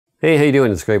Hey, how you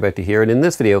doing? It's Beckta here, and in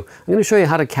this video, I'm going to show you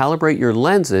how to calibrate your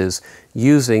lenses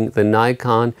using the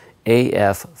Nikon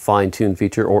AF Fine-Tune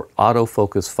feature or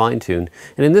Autofocus Fine-Tune.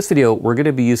 And in this video, we're going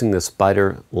to be using the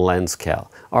Spider Lens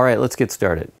Cal. All right, let's get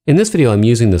started. In this video, I'm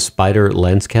using the Spider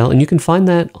Lens Cal, and you can find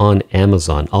that on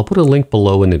Amazon. I'll put a link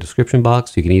below in the description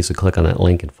box. You can easily click on that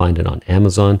link and find it on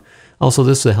Amazon. Also,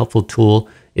 this is a helpful tool.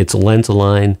 It's a lens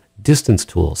align distance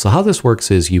tool. So how this works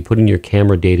is you put in your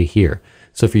camera data here.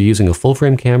 So if you're using a full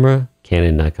frame camera,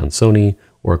 Canon, Nikon, Sony,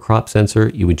 or a crop sensor,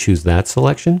 you would choose that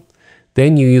selection.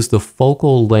 Then you use the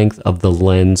focal length of the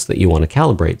lens that you want to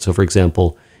calibrate. So for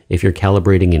example, if you're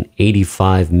calibrating an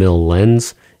 85mm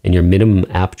lens and your minimum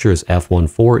aperture is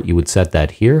f1.4, you would set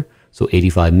that here. So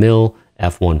 85mm,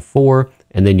 f1.4,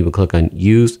 and then you would click on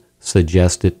Use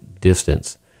Suggested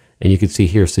Distance. And you can see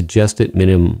here, suggested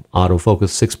minimum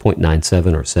autofocus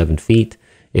 6.97 or 7 feet.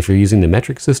 If you're using the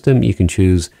metric system, you can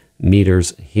choose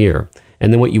meters here.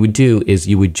 And then what you would do is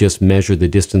you would just measure the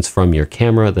distance from your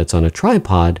camera that's on a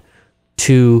tripod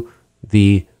to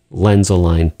the lens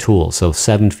align tool. So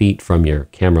 7 feet from your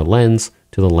camera lens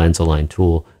to the lens align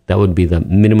tool. That would be the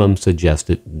minimum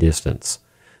suggested distance.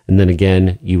 And then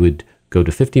again, you would go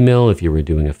to 50mm if you were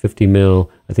doing a 50mm.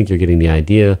 I think you're getting the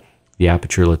idea. The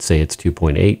aperture, let's say it's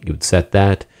 2.8. You would set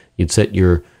that. You'd set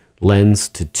your lens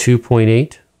to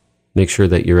 2.8. Make sure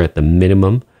that you're at the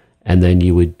minimum. And then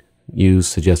you would use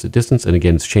suggested distance, and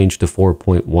again it's changed to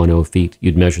 4.10 feet.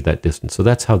 You'd measure that distance. So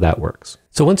that's how that works.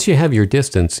 So once you have your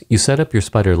distance, you set up your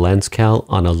Spider Lens Cal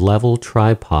on a level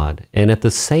tripod, and at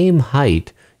the same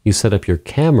height you set up your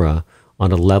camera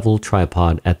on a level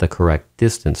tripod at the correct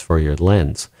distance for your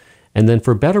lens. And then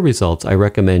for better results, I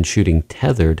recommend shooting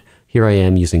tethered. Here I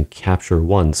am using Capture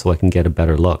One so I can get a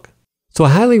better look. So I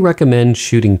highly recommend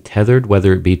shooting tethered,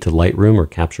 whether it be to Lightroom or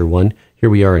Capture One. Here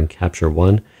we are in Capture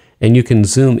One. And you can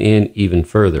zoom in even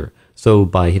further. So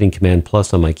by hitting Command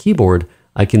plus on my keyboard,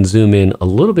 I can zoom in a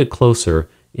little bit closer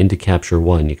into Capture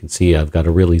One. You can see I've got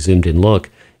a really zoomed in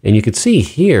look. And you can see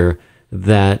here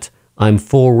that I'm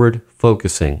forward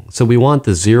focusing. So we want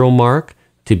the 0 mark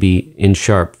to be in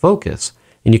sharp focus.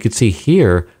 And you can see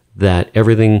here that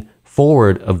everything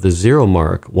forward of the 0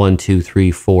 mark, 1, 2, 3,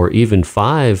 4, even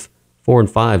 5, 4 and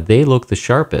 5, they look the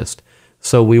sharpest.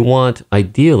 So we want,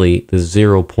 ideally, the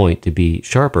 0 point to be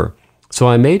sharper. So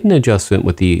I made an adjustment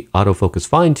with the Autofocus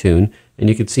Fine-Tune, and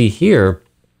you can see here,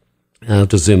 I'll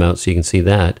just zoom out so you can see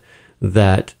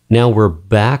that now we're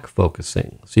back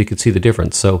focusing. So you can see the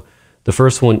difference. So the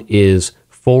first one is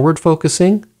forward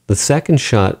focusing. The second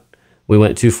shot, we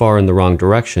went too far in the wrong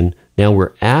direction. Now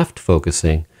we're aft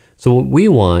focusing. So what we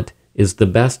want is the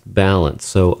best balance.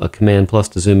 So a Command plus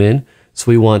to zoom in.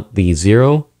 So we want the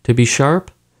 0 to be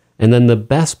sharp, and then the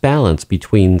best balance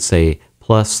between, say,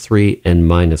 +3 and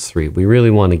 -3. We really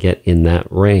want to get in that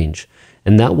range.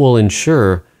 And that will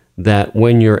ensure that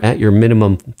when you're at your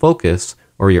minimum focus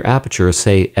or your aperture,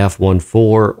 say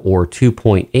f1.4 or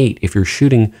 2.8, if you're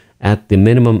shooting at the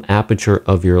minimum aperture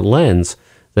of your lens,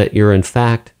 that you're in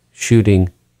fact shooting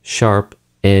sharp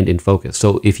and in focus.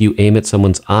 So if you aim at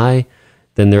someone's eye,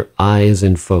 then their eye is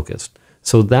in focus.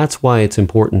 So that's why it's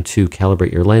important to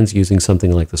calibrate your lens using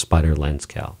something like the Spider Lens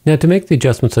Cal. Now to make the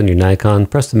adjustments on your Nikon,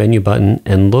 press the menu button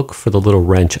and look for the little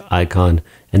wrench icon,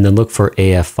 and then look for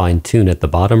AF Fine-Tune at the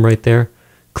bottom right there.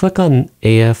 Click on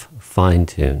AF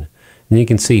Fine-Tune. And you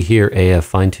can see here AF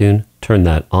Fine-Tune, turn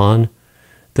that on.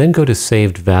 Then go to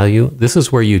Saved Value. This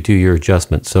is where you do your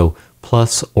adjustment. So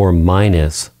plus or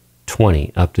minus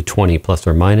 20, up to 20 plus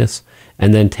or minus.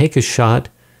 And then take a shot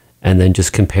and then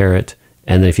just compare it.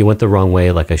 And then if you went the wrong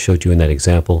way, like I showed you in that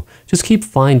example, just keep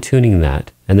fine-tuning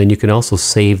that. And then you can also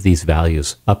save these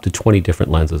values up to 20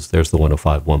 different lenses. There's the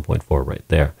 105 1.4 right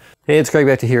there. Hey, it's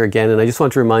Beckta here again, and I just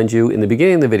want to remind you, in the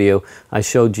beginning of the video, I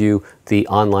showed you the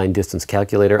online distance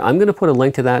calculator. I'm going to put a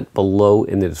link to that below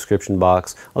in the description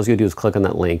box. All you got to do is click on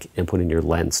that link and put in your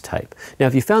lens type. Now,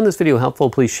 if you found this video helpful,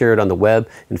 please share it on the web,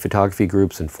 in photography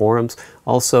groups and forums.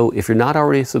 Also, if you're not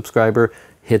already a subscriber,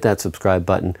 hit that subscribe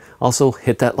button. Also,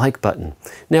 hit that like button.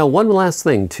 Now, one last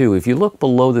thing too, if you look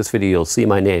below this video, you'll see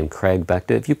my name,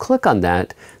 Beckta. If you click on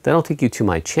that, that'll take you to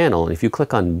my channel. And if you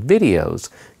click on videos,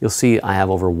 you'll see I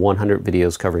have over 100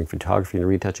 videos covering photography and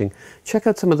retouching. Check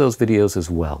out some of those videos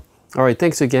as well. All right,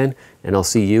 thanks again, and I'll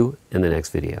see you in the next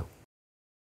video.